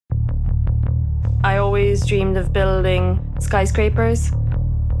I always dreamed of building skyscrapers.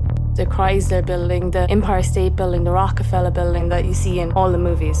 The Chrysler building, the Empire State Building, the Rockefeller building that you see in all the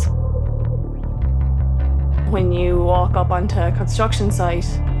movies. When you walk up onto a construction site,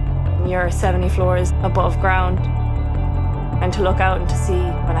 you're 70 floors above ground, and to look out and to see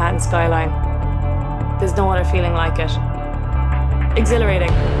Manhattan skyline, there's no other feeling like it. Exhilarating.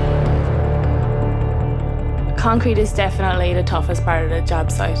 Concrete is definitely the toughest part of the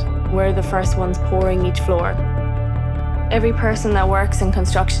job site. We're the first ones pouring each floor. Every person that works in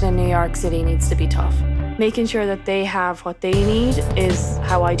construction in New York City needs to be tough. Making sure that they have what they need is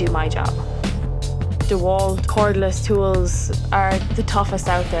how I do my job. DEWALT cordless tools are the toughest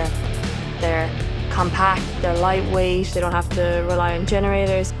out there. They're compact, they're lightweight, they don't have to rely on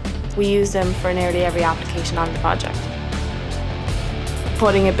generators. We use them for nearly every application on the project.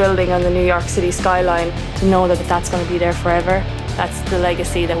 Putting a building on the New York City skyline, to know that that's going to be there forever, that's the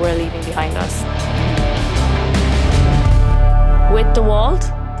legacy that we're leaving behind us. With DEWALT,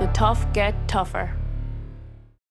 the tough get tougher.